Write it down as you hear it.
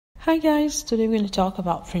Hi guys, today we're going to talk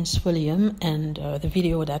about Prince William and the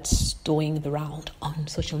video that's doing the round on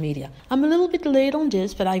social media. I'm a little bit late on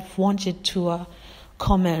this, but I wanted to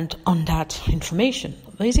comment on that information.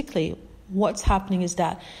 Basically, what's happening is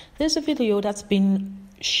that there's a video that's been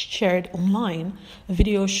shared online, a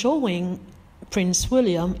video showing Prince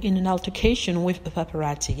William in an altercation with a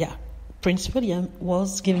paparazzi. Yeah, Prince William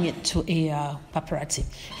was giving it to a paparazzi.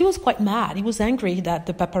 He was quite mad. He was angry that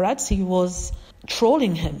the paparazzi was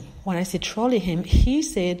trolling him. When I say trolling him, he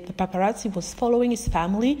said the paparazzi was following his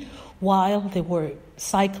family while they were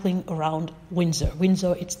cycling around Windsor.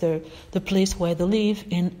 Windsor, it's the place where they live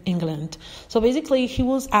in England. So basically, he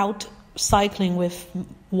was out cycling with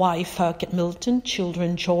wife Middleton,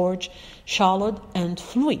 children George, Charlotte, and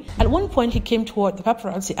Louis. At one point, he came toward the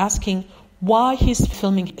paparazzi asking why he's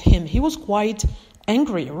filming him. He was quite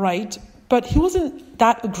angry, right? But he wasn't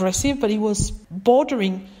that aggressive, but he was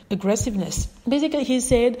bordering aggressiveness. Basically, he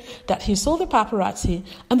said that he saw the paparazzi,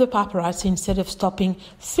 and the paparazzi, instead of stopping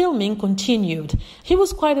filming, continued. He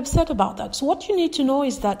was quite upset about that. So what you need to know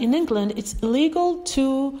is that in England, it's illegal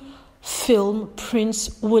to film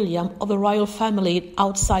Prince William or the royal family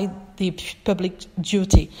outside the public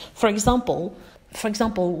duty. For example,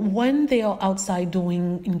 when they are outside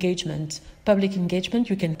doing public engagement,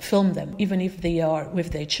 you can film them, even if they are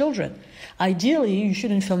with their children. Ideally, you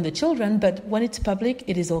shouldn't film the children, but when it's public,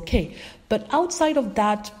 it is okay. But outside of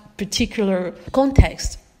that particular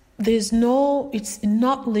context, it's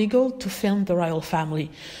not legal to film the royal family.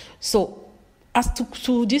 So, as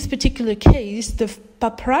to this particular case, the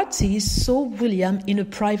paparazzi saw William in a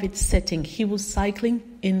private setting. He was cycling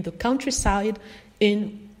in the countryside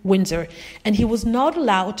in Windsor, and he was not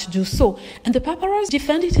allowed to do so. And the paparazzi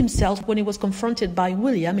defended himself when he was confronted by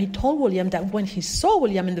William. He told William that when he saw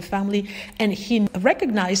William in the family and he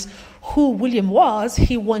recognized who William was,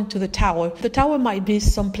 he went to the tower. The tower might be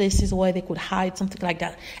some places where they could hide, something like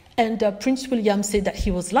that. And Prince William said that he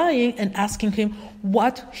was lying and asking him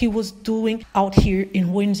what he was doing out here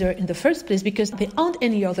in Windsor in the first place, because there aren't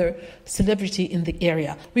any other celebrity in the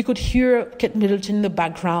area. We could hear Kate Middleton in the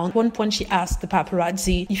background. At one point, she asked the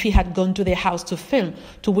paparazzi if he had gone to their house to film,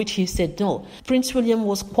 to which he said no. Prince William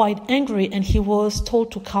was quite angry, and he was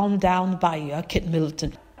told to calm down by Kate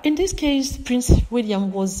Middleton. In this case, Prince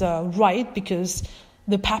William was right, because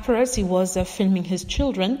the paparazzi was filming his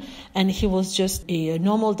children, and he was just a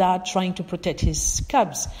normal dad trying to protect his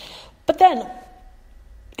cubs. But then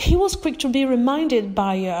he was quick to be reminded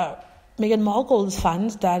by Meghan Markle's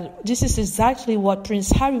fans that this is exactly what Prince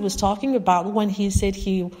Harry was talking about when he said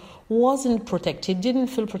he wasn't protected, didn't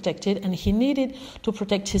feel protected, and he needed to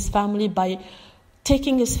protect his family by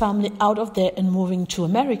taking his family out of there and moving to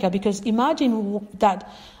America. Because imagine that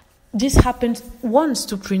this happened once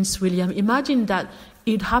to Prince William. Imagine that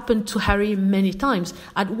it happened to Harry many times.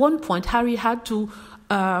 At one point, Harry had to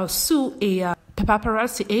sue a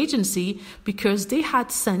paparazzi agency because they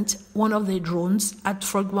had sent one of their drones at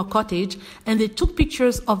Frogmore Cottage, and they took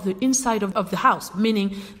pictures of the inside of the house,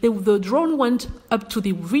 meaning the drone went up to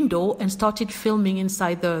the window and started filming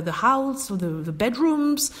inside the house, the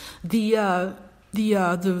bedrooms, the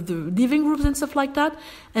living rooms and stuff like that,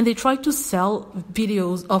 and they tried to sell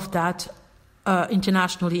videos of that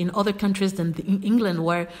internationally in other countries than in England,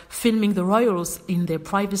 where filming the royals in their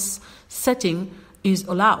private setting is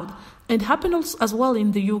allowed. It happened as well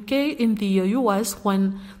in the UK, in the US,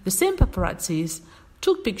 when the same paparazzis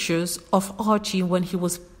took pictures of Archie when he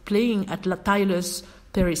was playing at Tyler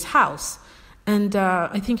Perry's house. And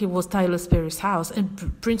I think it was Tyler Perry's house.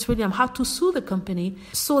 And Prince William had to sue the company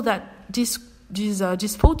so that this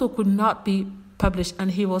photo could not be published,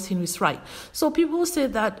 and he was in his right. So people say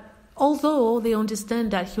that although they understand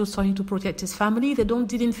that he was trying to protect his family, they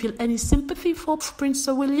didn't feel any sympathy for Prince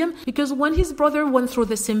William, because when his brother went through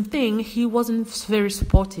the same thing, he wasn't very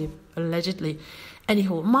supportive, allegedly.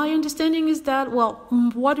 Anyhow, my understanding is that, well,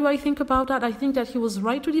 what do I think about that? I think that he was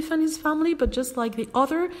right to defend his family, but just like the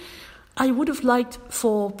other, I would have liked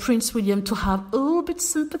for Prince William to have a little bit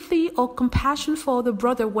sympathy or compassion for the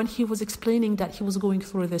brother when he was explaining that he was going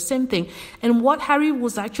through the same thing. And what Harry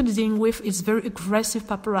was actually dealing with is very aggressive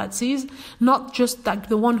paparazzis, not just like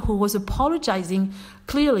the one who was apologizing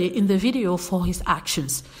clearly in the video for his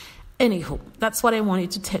actions. Anyhow, that's what I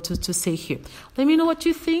wanted to say here. Let me know what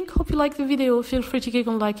you think. Hope you like the video. Feel free to click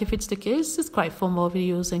on like if it's the case. Subscribe for more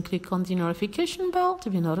videos and click on the notification bell to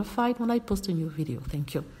be notified when I post a new video.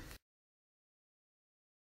 Thank you.